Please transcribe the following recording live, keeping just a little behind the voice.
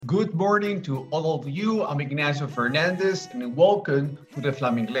Good morning to all of you. I'm Ignacio Fernandez and welcome to the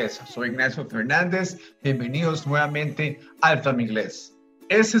Flaminglés. Soy Ignacio Fernández. Bienvenidos nuevamente al Flaminglés.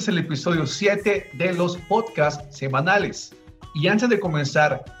 Este es el episodio 7 de los podcasts semanales. Y antes de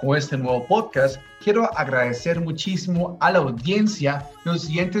comenzar con este nuevo podcast, quiero agradecer muchísimo a la audiencia de los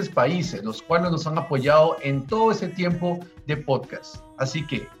siguientes países, los cuales nos han apoyado en todo ese tiempo de podcast. Así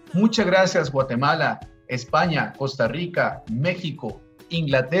que muchas gracias Guatemala, España, Costa Rica, México,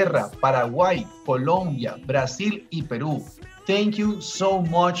 Inglaterra, Paraguay, Colombia, Brasil y Perú. Thank you so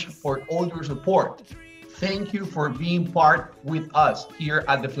much for all your support. Thank you for being part with us here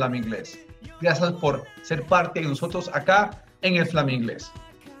at the Flaminglés. Gracias por ser parte de nosotros acá en el Flaminglés.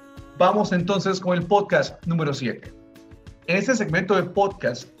 Vamos entonces con el podcast número 7. En este segmento de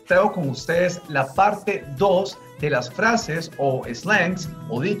podcast traigo con ustedes la parte 2 de las frases o slangs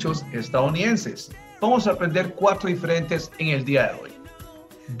o dichos estadounidenses. Vamos a aprender 4 diferentes en el día de hoy.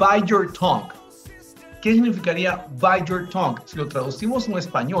 Bite your tongue. ¿Qué significaría bite your tongue? Si lo traducimos en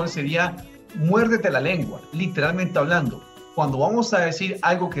español sería muérdete la lengua, literalmente hablando. Cuando vamos a decir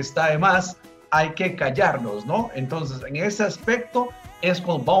algo que está de más, hay que callarnos, ¿no? Entonces, en ese aspecto es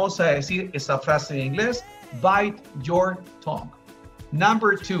cuando vamos a decir esa frase en inglés, bite your tongue.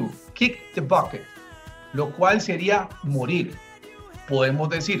 Number 2, kick the bucket, lo cual sería morir. Podemos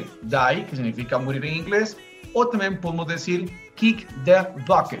decir die, que significa morir en inglés, o también podemos decir kick the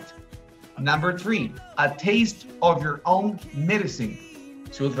bucket. Number 3, a taste of your own medicine.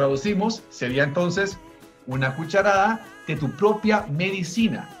 Si lo traducimos, sería entonces una cucharada de tu propia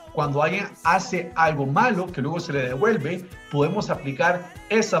medicina. Cuando alguien hace algo malo que luego se le devuelve, podemos aplicar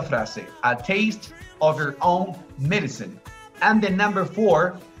esa frase, a taste of your own medicine. And then number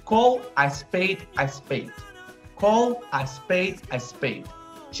 4, call a spade a spade. Call a spade a spade.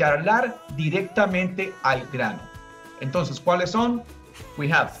 Charlar directamente al grano. Entonces, ¿cuáles son? We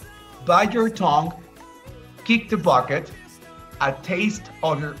have bite your tongue, kick the bucket, a taste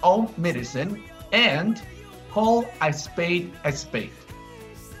of your own medicine, and call a spade a spade.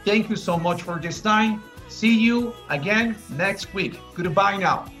 Thank you so much for this time. See you again next week. Goodbye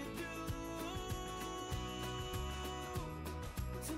now.